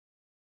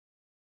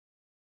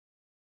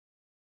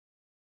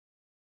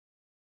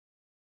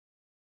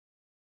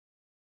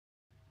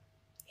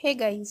Hey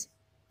guys,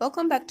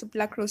 welcome back to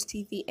Black Rose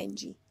TV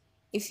NG.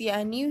 If you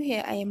are new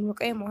here, I am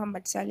Rukaya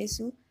Muhammad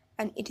Salisu,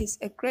 and it is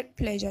a great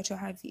pleasure to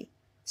have you.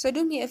 So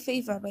do me a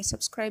favor by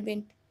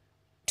subscribing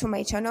to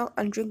my channel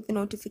and ring the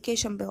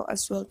notification bell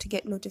as well to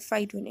get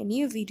notified when a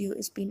new video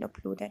is being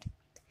uploaded.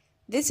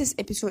 This is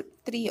episode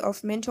 3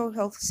 of Mental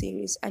Health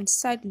series, and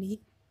sadly,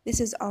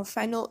 this is our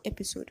final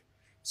episode.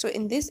 So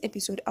in this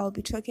episode, I'll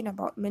be talking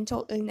about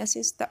mental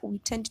illnesses that we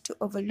tend to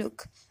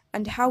overlook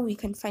and how we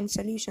can find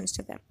solutions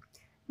to them.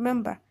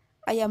 Remember,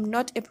 I am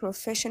not a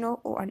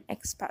professional or an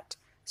expert,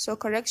 so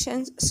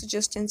corrections,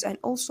 suggestions, and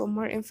also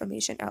more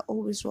information are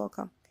always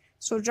welcome.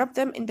 So drop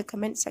them in the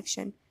comment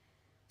section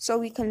so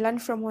we can learn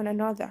from one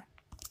another.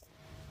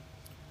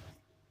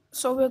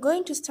 So we're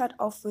going to start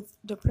off with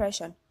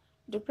depression.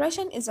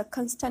 Depression is a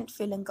constant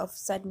feeling of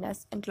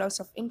sadness and loss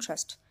of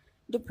interest.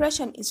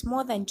 Depression is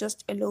more than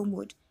just a low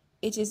mood.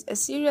 It is a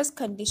serious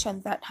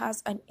condition that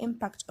has an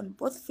impact on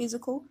both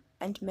physical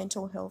and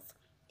mental health.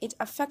 It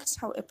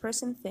affects how a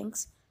person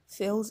thinks,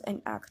 feels,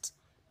 and acts.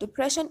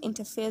 Depression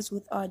interferes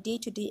with our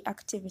day-to-day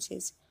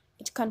activities.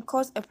 It can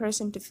cause a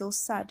person to feel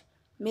sad,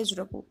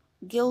 miserable,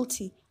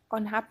 guilty,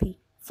 unhappy,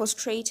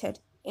 frustrated,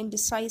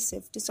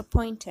 indecisive,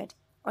 disappointed,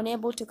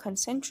 unable to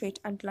concentrate,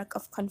 and lack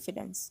of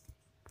confidence.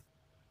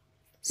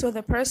 So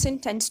the person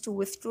tends to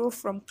withdraw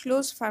from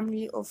close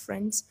family or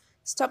friends,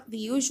 stop the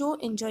usual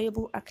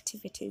enjoyable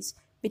activities,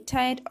 be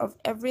tired of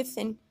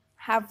everything,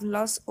 have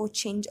loss or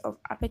change of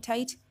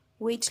appetite,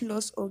 weight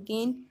loss or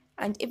gain,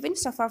 and even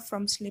suffer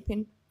from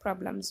sleeping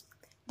problems.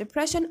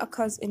 Depression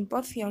occurs in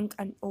both young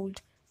and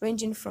old,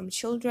 ranging from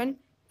children,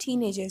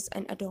 teenagers,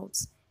 and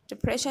adults.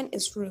 Depression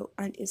is real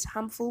and is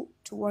harmful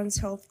to one's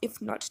health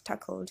if not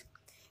tackled.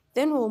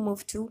 Then we'll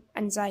move to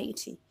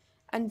anxiety.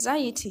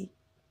 Anxiety.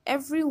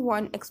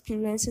 Everyone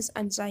experiences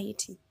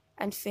anxiety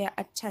and fear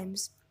at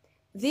times.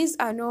 These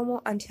are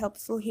normal and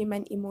helpful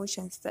human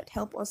emotions that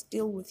help us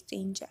deal with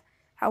danger.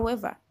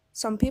 However,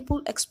 some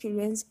people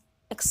experience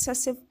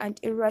excessive and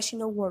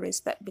irrational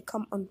worries that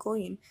become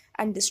ongoing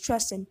and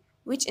distressing,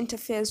 which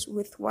interferes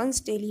with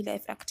one's daily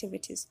life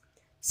activities.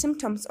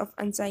 Symptoms of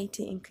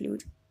anxiety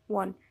include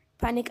 1.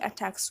 Panic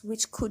attacks,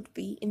 which could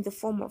be in the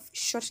form of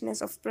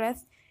shortness of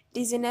breath,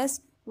 dizziness,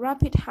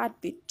 rapid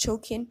heartbeat,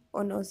 choking,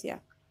 or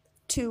nausea.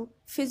 2.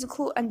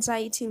 Physical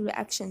anxiety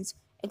reactions,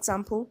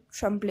 example,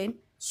 trembling,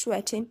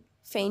 sweating,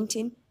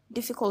 fainting,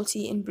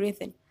 difficulty in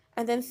breathing.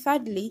 And then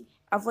thirdly,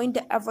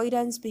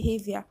 avoidance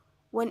behavior,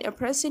 when a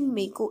person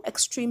may go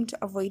extreme to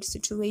avoid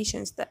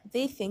situations that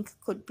they think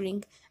could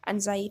bring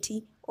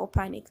anxiety or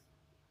panic.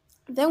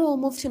 Then we'll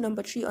move to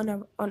number 3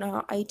 on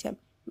our item,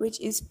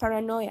 which is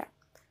paranoia.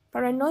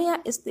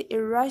 Paranoia is the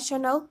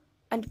irrational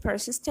and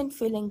persistent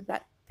feeling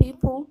that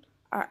people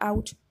are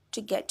out to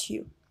get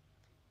you,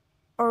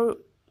 or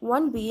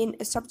one being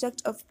a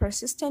subject of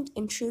persistent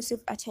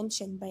intrusive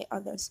attention by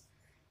others.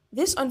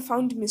 This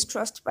unfounded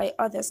mistrust by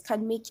others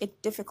can make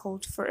it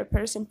difficult for a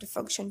person to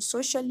function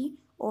socially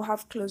or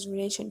have close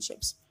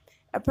relationships.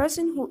 A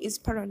person who is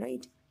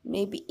paranoid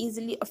may be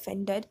easily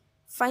offended,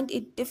 find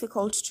it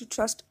difficult to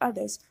trust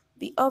others,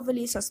 be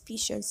overly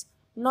suspicious,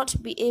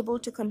 not be able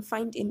to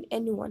confide in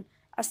anyone,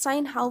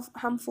 assign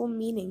harmful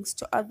meanings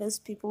to others'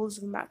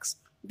 people's remarks,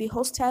 be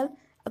hostile,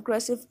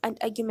 aggressive, and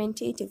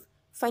argumentative,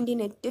 finding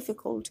it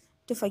difficult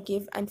to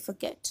forgive and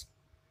forget.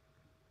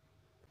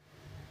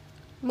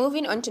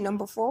 Moving on to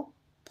number 4,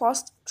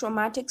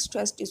 post-traumatic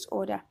stress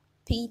disorder,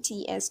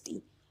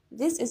 PTSD.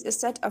 This is a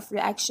set of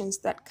reactions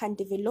that can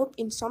develop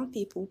in some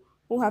people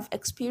who have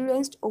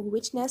experienced or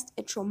witnessed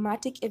a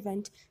traumatic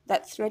event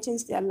that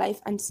threatens their life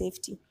and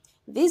safety.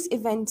 These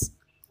events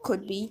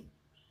could be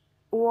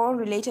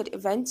war-related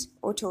events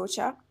or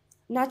torture,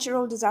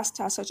 natural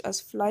disasters such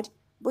as flood,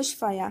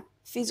 bushfire,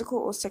 physical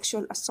or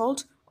sexual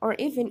assault, or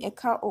even a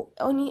car or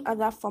any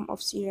other form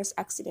of serious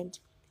accident.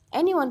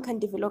 Anyone can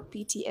develop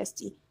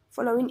PTSD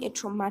following a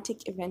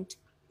traumatic event.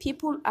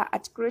 People are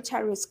at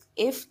greater risk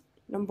if,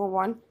 number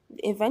 1,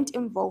 the event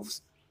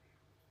involves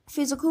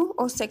physical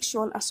or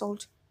sexual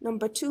assault.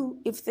 Number 2,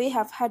 if they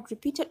have had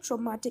repeated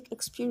traumatic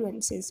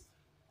experiences,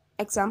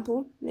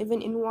 example,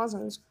 living in war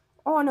zones.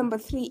 Or number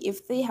 3,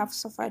 if they have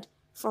suffered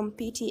from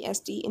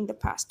PTSD in the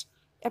past.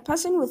 A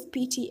person with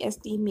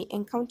PTSD may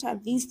encounter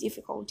these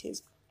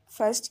difficulties.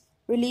 First,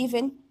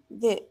 relieving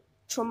the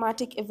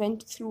traumatic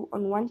event through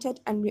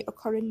unwanted and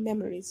recurring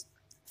memories,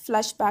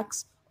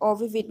 flashbacks, or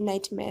vivid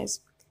nightmares.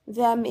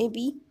 There may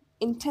be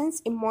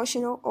intense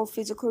emotional or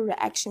physical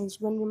reactions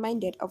when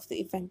reminded of the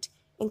event,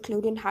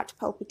 including heart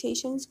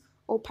palpitations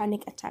or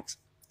panic attacks.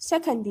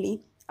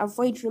 Secondly,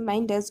 avoid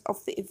reminders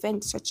of the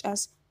event such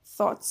as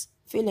thoughts,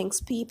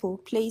 feelings, people,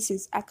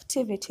 places,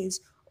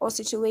 activities, or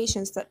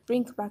situations that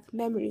bring back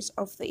memories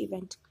of the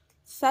event.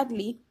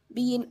 Thirdly,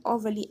 being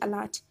overly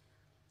alert,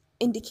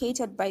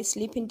 indicated by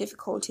sleeping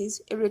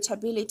difficulties,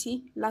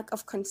 irritability, lack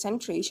of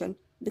concentration,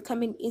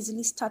 becoming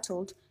easily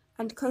startled,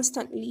 and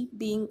constantly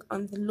being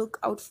on the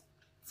lookout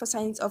for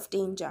signs of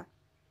danger.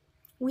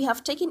 We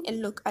have taken a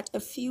look at a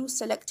few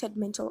selected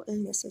mental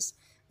illnesses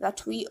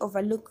that we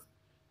overlook,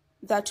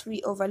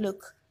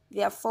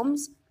 their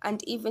forms,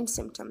 and even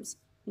symptoms.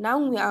 Now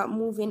we are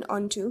moving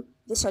on to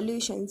the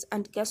solutions,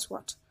 and guess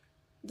what?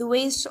 The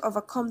ways to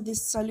overcome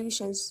these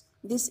solutions,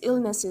 these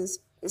illnesses,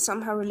 is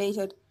somehow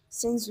related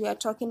since we are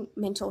talking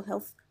mental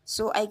health.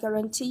 So I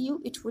guarantee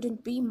you it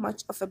wouldn't be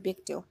much of a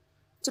big deal.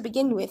 To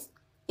begin with,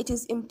 it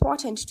is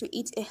important to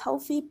eat a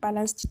healthy,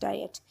 balanced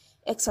diet,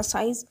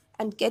 exercise,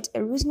 and get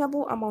a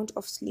reasonable amount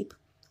of sleep.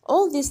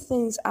 All these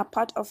things are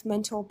part of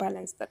mental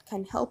balance that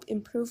can help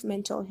improve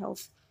mental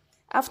health.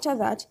 After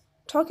that,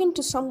 talking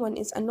to someone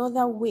is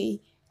another way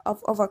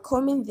of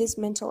overcoming these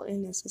mental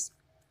illnesses.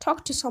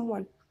 Talk to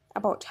someone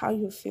about how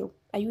you feel.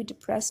 Are you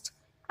depressed,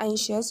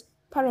 anxious,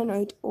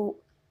 paranoid, or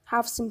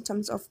have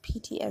symptoms of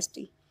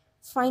PTSD?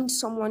 Find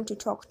someone to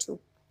talk to.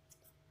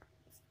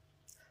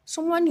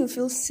 Someone you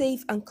feel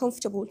safe and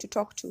comfortable to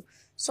talk to.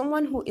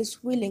 Someone who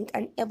is willing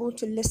and able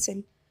to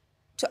listen,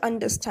 to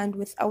understand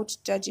without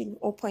judging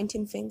or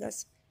pointing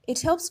fingers.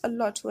 It helps a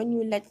lot when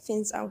you let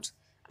things out.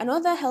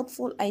 Another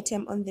helpful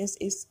item on this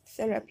is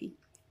therapy.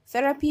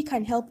 Therapy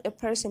can help a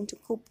person to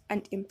cope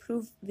and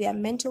improve their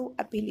mental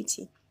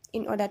ability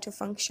in order to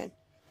function.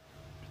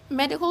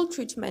 Medical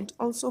treatment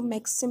also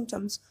makes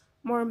symptoms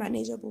more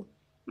manageable.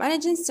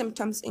 Managing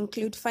symptoms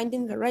include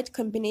finding the right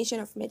combination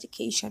of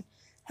medication.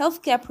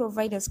 Healthcare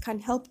providers can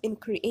help in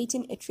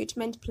creating a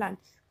treatment plan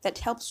that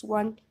helps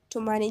one to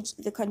manage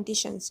the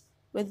conditions.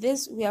 With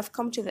this, we have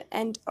come to the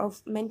end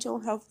of mental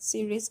health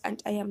series,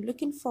 and I am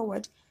looking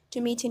forward to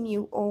meeting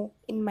you all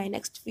in my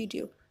next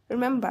video.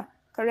 Remember,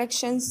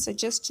 corrections,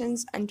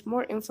 suggestions, and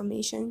more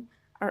information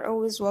are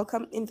always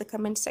welcome in the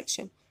comment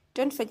section.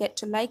 Don't forget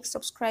to like,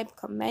 subscribe,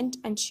 comment,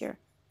 and share.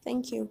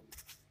 Thank you.